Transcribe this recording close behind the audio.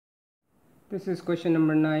This is question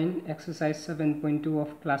number 9, exercise 7.2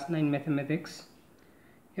 of class 9 mathematics.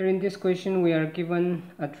 Here in this question we are given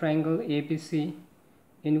a triangle ABC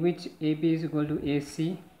in which AB is equal to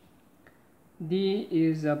AC, D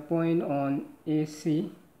is a point on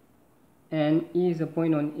AC and E is a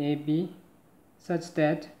point on AB such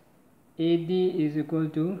that AD is equal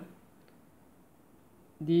to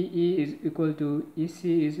DE is equal to EC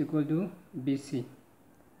is equal to BC.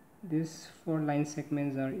 These four line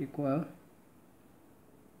segments are equal.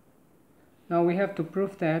 Now we have to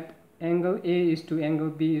prove that angle A is to angle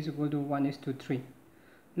B is equal to 1:3.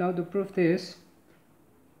 Now to prove this,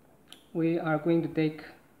 we are going to take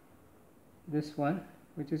this one,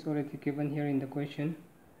 which is already given here in the question.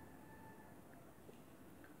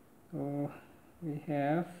 So we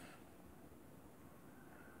have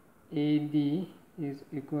AD is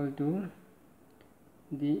equal to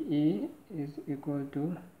DE is equal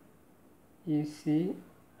to EC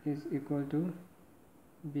is equal to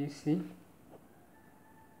BC.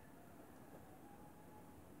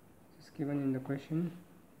 Given in the question.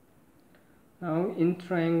 Now in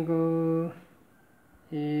triangle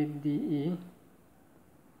ADE,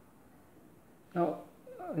 now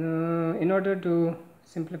in order to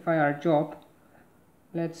simplify our job,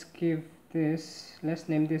 let's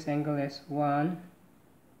name this angle as 1,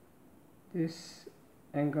 this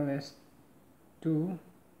angle as 2,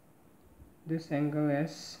 this angle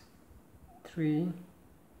as 3,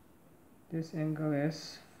 this angle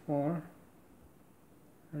as 4,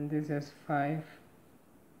 and this is 5,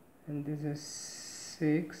 and this is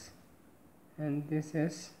 6, and this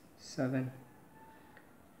is 7.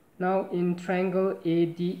 Now in triangle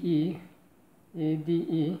AD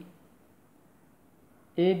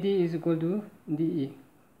is equal to DE,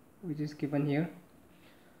 which is given here.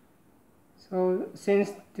 So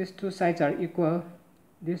since these two sides are equal,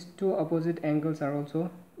 these two opposite angles are also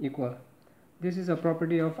equal. This is a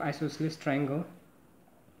property of isosceles triangle.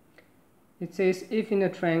 It says if in a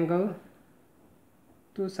triangle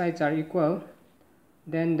two sides are equal,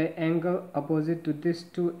 then the angle opposite to these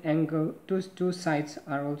two sides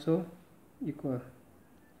are also equal.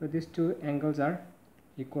 So these two angles are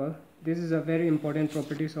equal. This is a very important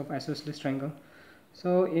properties of isosceles triangle.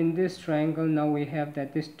 So in this triangle now we have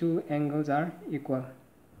that these two angles are equal.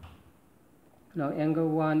 Now angle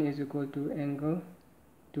 1 is equal to angle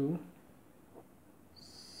 2,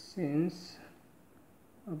 since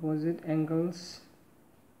opposite angles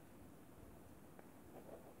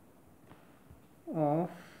of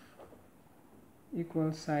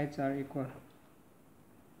equal sides are equal.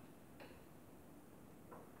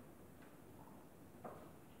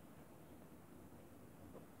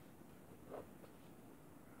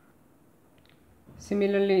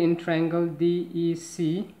 Similarly in triangle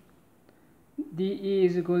DEC, DE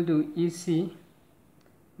is equal to EC,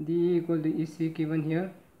 DE equal to EC given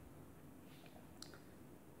here.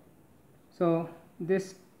 So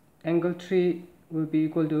this angle 3 will be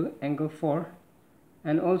equal to angle 4,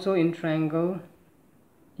 and also in triangle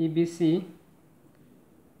EBC,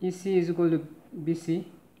 EC is equal to BC.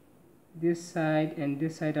 This side and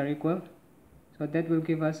this side are equal, so that will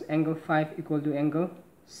give us angle 5 equal to angle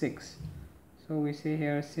 6. So we say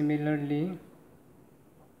here similarly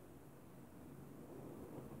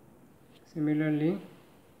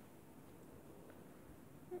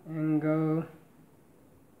angle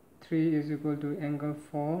 3 is equal to angle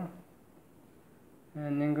 4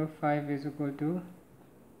 and angle 5 is equal to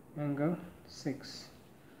angle 6.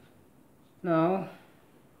 Now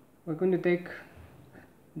we're going to take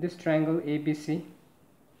this triangle ABC.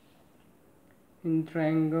 In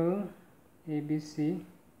triangle ABC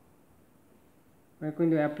we're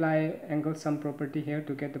going to apply angle sum property here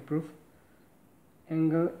to get the proof.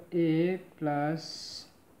 Angle A plus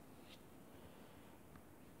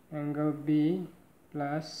angle B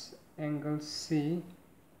plus angle C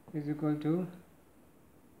is equal to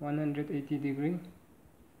 180 degree.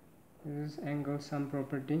 This is angle sum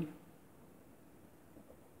property.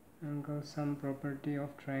 Angle sum property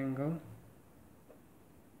of triangle.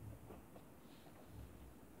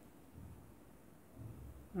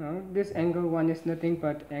 Now this angle 1 is nothing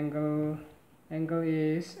but angle A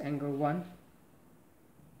is angle 1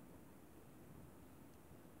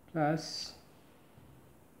 plus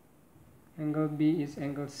angle B is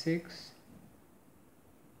angle 6,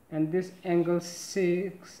 and this angle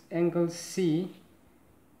 6, angle C,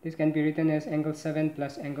 this can be written as angle 7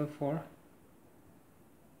 plus angle 4.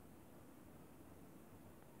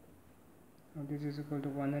 Now this is equal to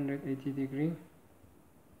 180 degree.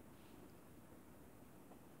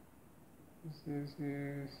 This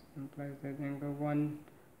implies that angle 1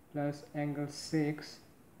 plus angle 6,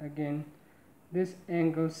 again this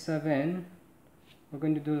angle 7 we're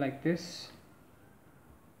going to do like this.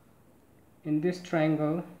 In this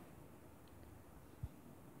triangle,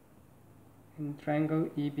 in triangle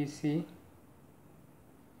EBC,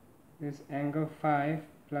 this angle 5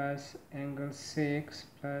 plus angle 6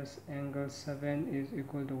 plus angle 7 is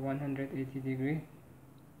equal to 180 degree,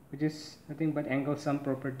 which is nothing but angle sum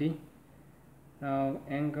property. Now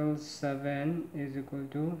angle 7 is equal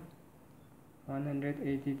to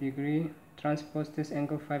 180 degree. Transpose this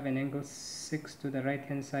angle 5 and angle 6 to the right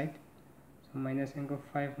hand side. So minus angle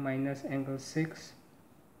 5 minus angle 6.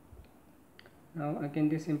 Now again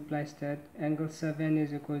this implies that angle 7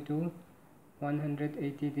 is equal to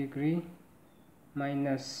 180 degree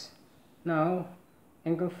minus, now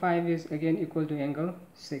angle 5 is again equal to angle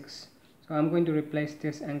 6. So I'm going to replace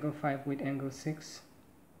this angle 5 with angle 6.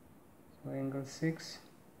 So angle 6.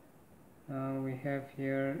 Now we have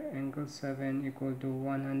here angle 7 equal to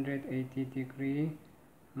 180 degree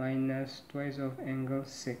minus twice of angle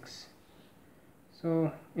 6.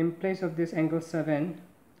 So in place of this angle 7,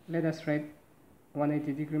 let us write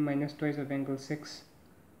 180 degree minus twice of angle 6.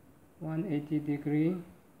 180 degree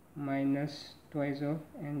minus twice of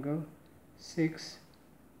angle 6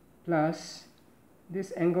 plus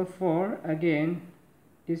this angle 4 again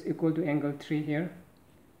is equal to angle 3 here.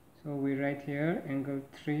 So we write here angle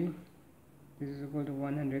 3, this is equal to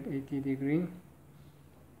 180 degree.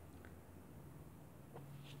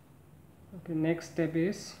 Okay, next step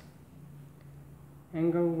is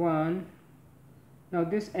angle 1. Now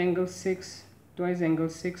this angle 6 twice angle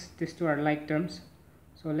 6, these two are like terms,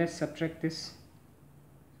 so let's subtract this.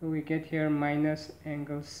 So we get here minus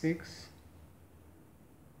angle 6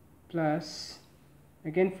 plus,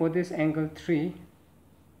 again for this angle 3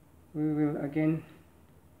 we will again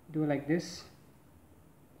do like this.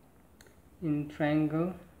 In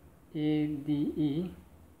triangle ADE,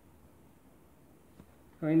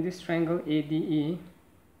 so in this triangle ADE,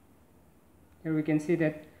 here we can see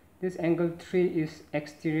that this angle 3 is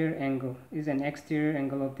exterior angle, is an exterior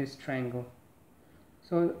angle of this triangle.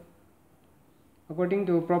 So according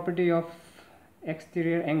to property of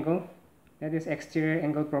exterior angle, that is exterior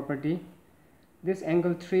angle property, this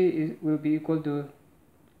angle 3 will be equal to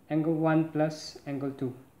angle 1 plus angle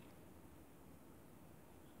 2.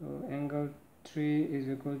 So angle 3 is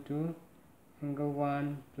equal to angle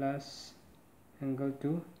 1 plus angle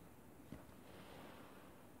 2.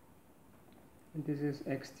 This is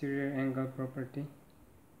exterior angle property.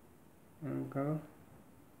 Angle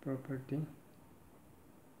property.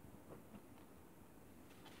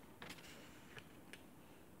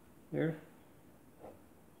 Here.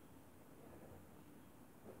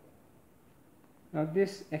 Now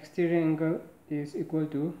this exterior angle is equal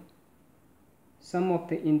to sum of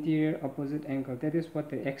the interior opposite angle. That is what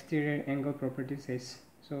the exterior angle property says.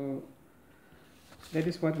 So that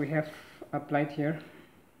is what we have applied here.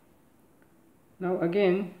 Now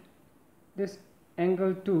again, this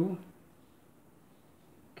angle 2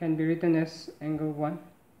 can be written as angle 1,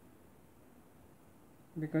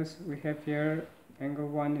 because we have here angle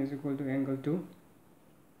 1 is equal to angle 2.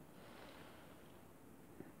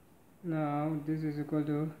 Now this is equal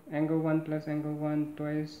to angle 1 plus angle 1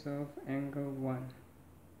 twice of angle 1.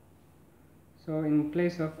 So in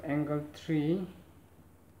place of angle 3,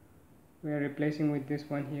 we are replacing with this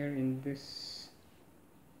one here in this.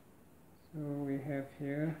 So we have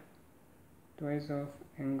here twice of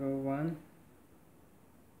angle 1.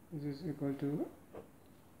 This is equal to,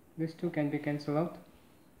 these two can be cancelled out.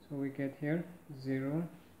 So we get here 0.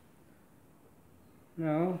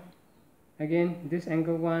 Now again this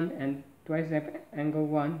angle 1 and twice of angle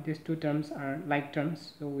 1, these two terms are like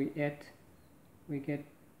terms, so we add, we get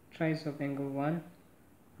thrice of angle 1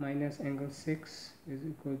 minus angle 6 is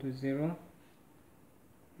equal to 0,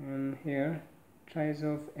 and here thrice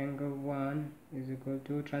of angle 1 is equal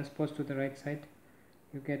to, transpose to the right side,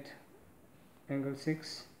 you get angle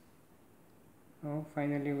 6. Now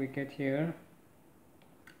finally we get here,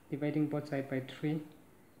 dividing both sides by 3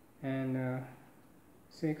 and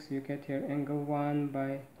 6, you get here angle 1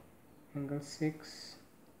 by angle 6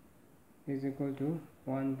 is equal to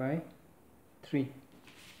 1 by 3.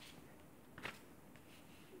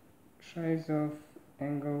 Thrice of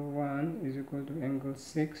angle 1 is equal to angle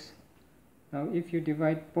 6. Now if you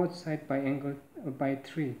divide both sides by angle by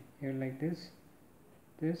 3 here like this,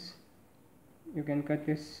 you can cut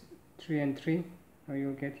this 3 and 3. Now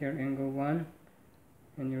you'll get here angle 1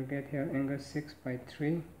 and you'll get here angle 6 by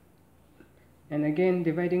 3. And again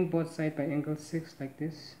dividing both sides by angle 6 like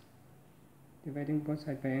this, dividing both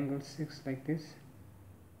sides by angle 6 like this.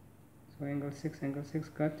 So angle 6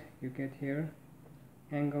 cut, you get here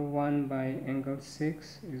angle 1 by angle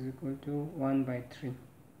 6 is equal to 1 by 3.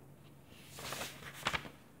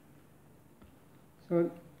 So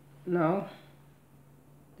now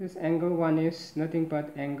this angle 1 is nothing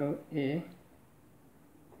but angle A,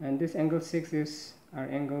 and this angle 6 is our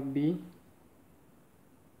angle B,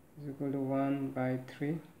 is equal to 1 by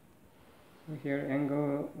 3. So here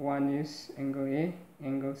angle 1 is angle A,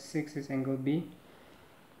 angle 6 is angle B.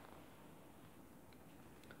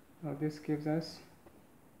 Now this gives us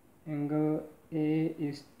angle A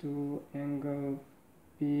is to angle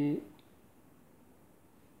B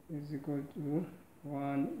is equal to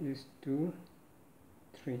 1 is to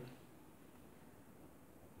 3.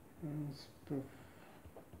 And it's proof.